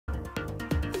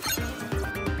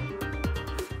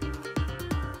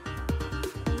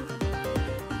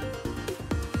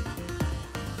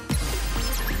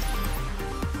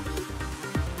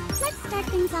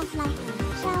things off lightly,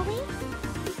 shall we?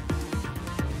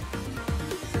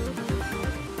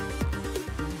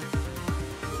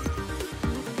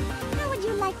 How would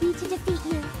you like me to defeat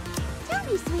you? Tell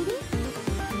me, sweetie.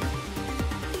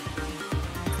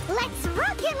 Let's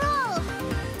rock and roll!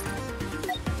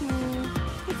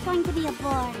 It's going to be a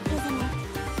bore, isn't it?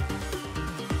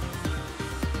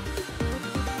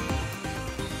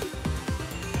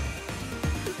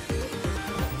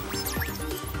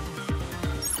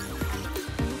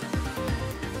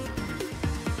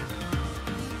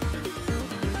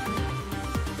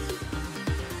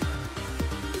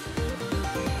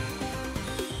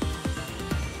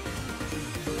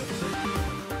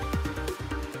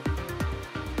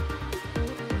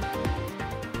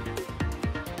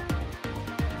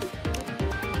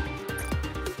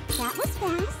 That was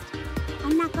fast.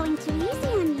 I'm not going too easy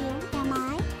on you, am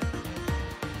I?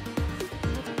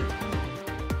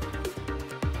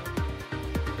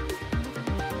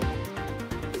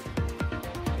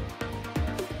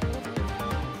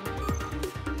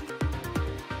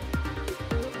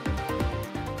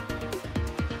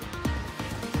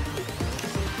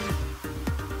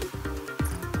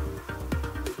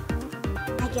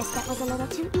 I guess that was a little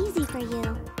too easy for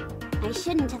you. I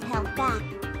shouldn't have held back.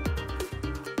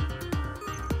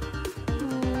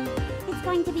 It's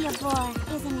going to be a bore,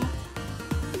 isn't it?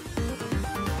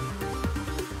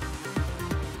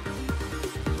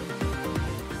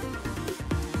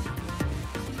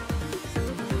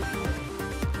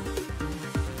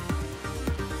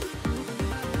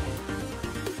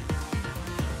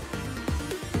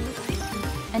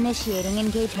 Initiating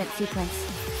engagement sequence.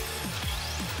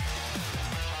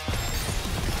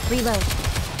 Reload.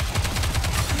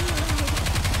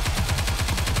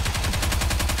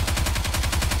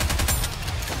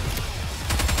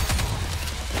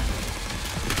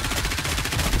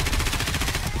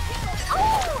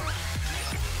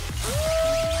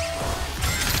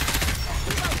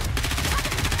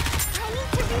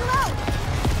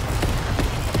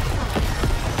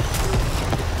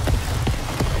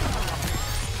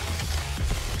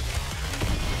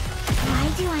 Why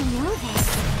do I know this?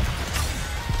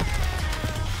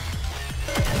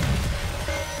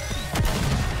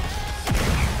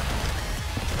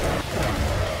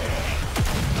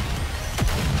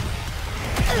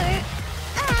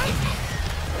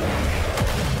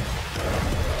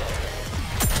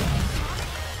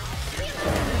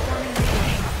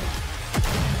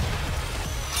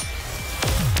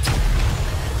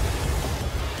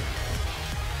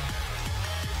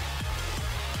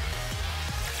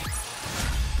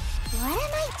 What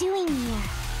am I doing here?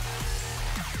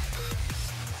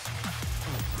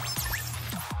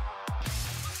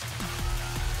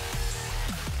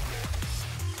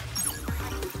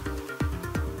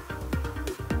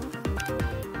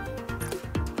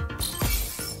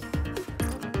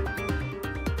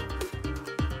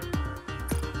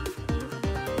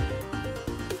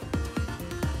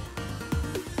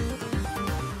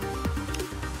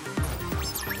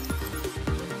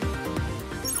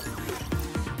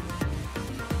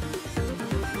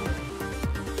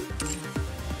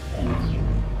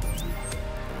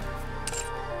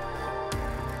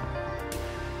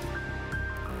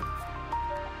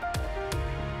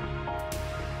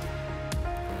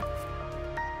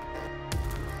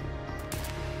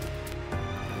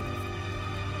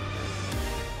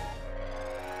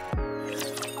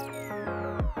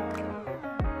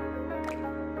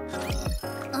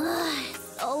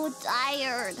 So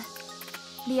tired.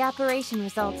 The operation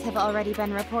results have already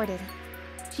been reported.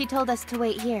 She told us to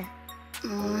wait here.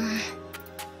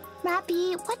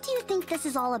 Rappy, what do you think this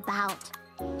is all about?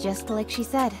 Just like she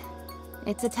said.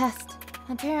 It's a test.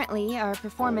 Apparently, our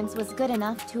performance was good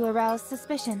enough to arouse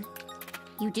suspicion.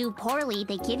 You do poorly,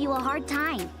 they give you a hard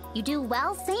time. You do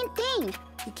well, same thing.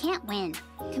 You can't win.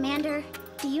 Commander,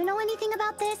 do you know anything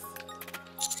about this?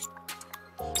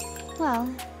 Well,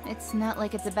 it's not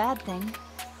like it's a bad thing.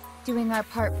 Doing our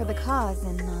part for the cause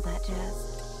and all that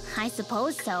jazz. I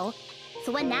suppose so.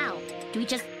 So what now? Do we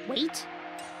just wait?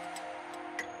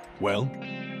 Well,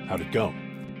 how'd it go?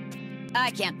 I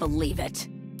can't believe it.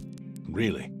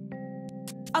 Really?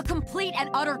 A complete and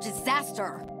utter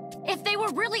disaster. If they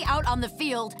were really out on the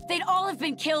field, they'd all have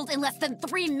been killed in less than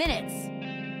 3 minutes.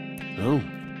 Oh,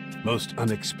 most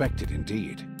unexpected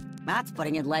indeed. That's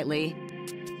putting it lightly.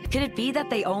 Could it be that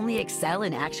they only excel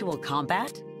in actual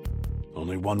combat?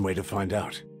 Only one way to find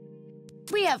out.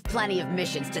 We have plenty of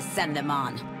missions to send them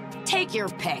on. Take your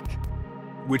pick.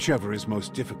 Whichever is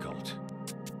most difficult.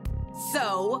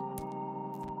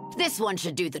 So, this one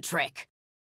should do the trick.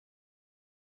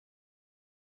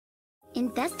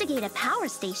 Investigate a power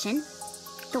station?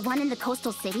 The one in the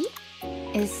coastal city?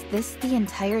 Is this the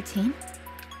entire team?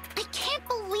 I can't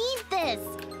believe this!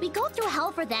 We go through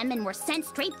hell for them and we're sent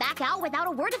straight back out without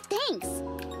a word of thanks!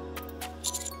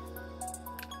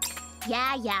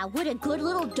 Yeah, what a good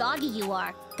little doggy you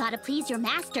are. Gotta please your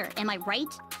master, am I right?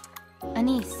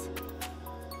 Anise.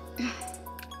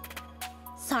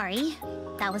 Sorry,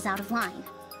 that was out of line.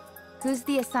 Who's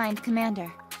the assigned commander?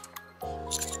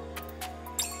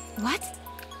 What?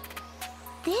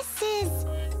 This is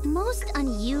most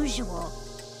unusual.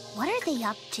 What are they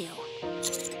up to?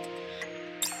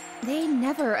 They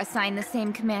never assign the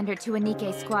same commander to a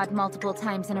Nikke squad multiple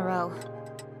times in a row.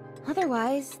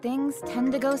 Otherwise, things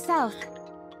tend to go south.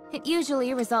 It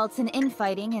usually results in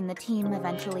infighting and the team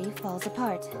eventually falls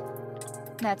apart.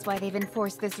 That's why they've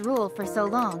enforced this rule for so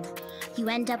long. You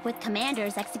end up with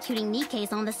commanders executing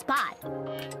Nikkes on the spot.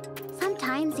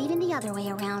 Sometimes even the other way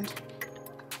around.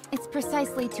 It's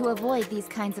precisely to avoid these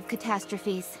kinds of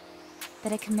catastrophes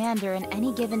that a commander in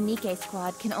any given Nikke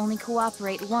squad can only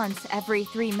cooperate once every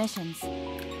 3 missions.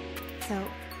 So,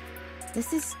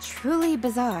 this is truly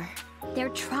bizarre. They're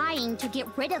trying to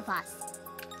get rid of us.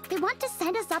 They want to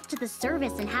send us up to the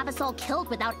service and have us all killed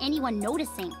without anyone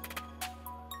noticing.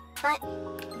 But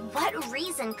what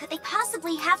reason could they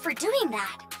possibly have for doing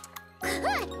that?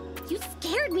 You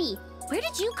scared me! Where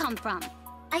did you come from?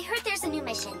 I heard there's a new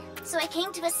mission, so I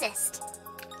came to assist.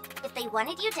 If they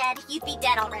wanted you dead, you'd be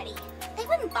dead already. They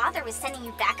wouldn't bother with sending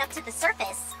you back up to the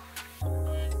surface.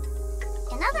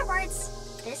 In other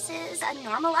words, this is a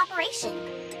normal operation.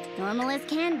 Normal as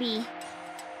can be.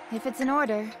 If it's an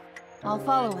order, I'll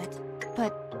follow it.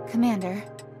 But, Commander,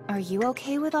 are you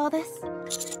okay with all this?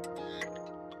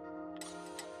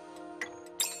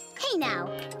 Hey now,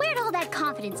 where'd all that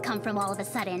confidence come from all of a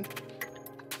sudden?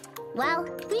 Well,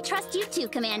 we trust you too,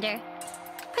 Commander.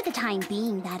 For the time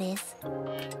being, that is.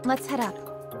 Let's head up.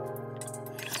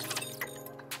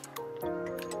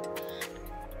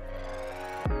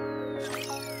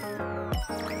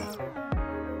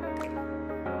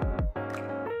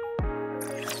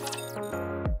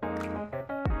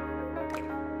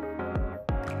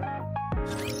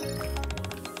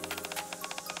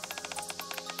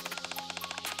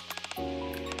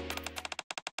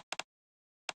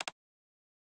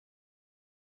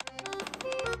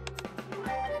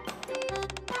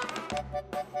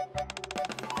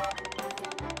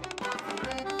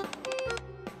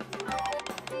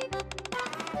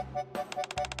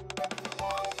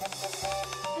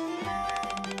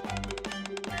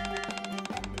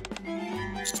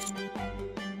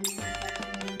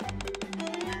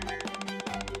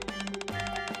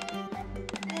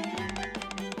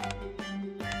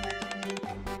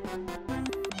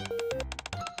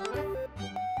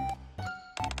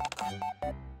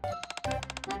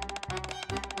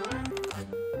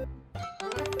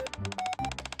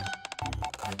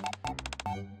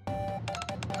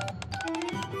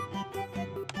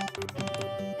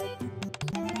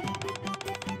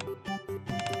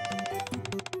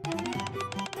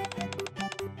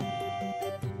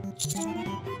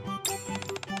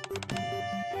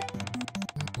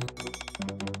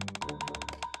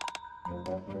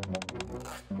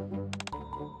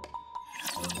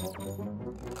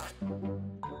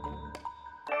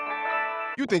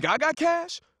 You think I got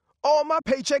cash? All my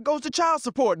paycheck goes to child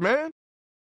support, man.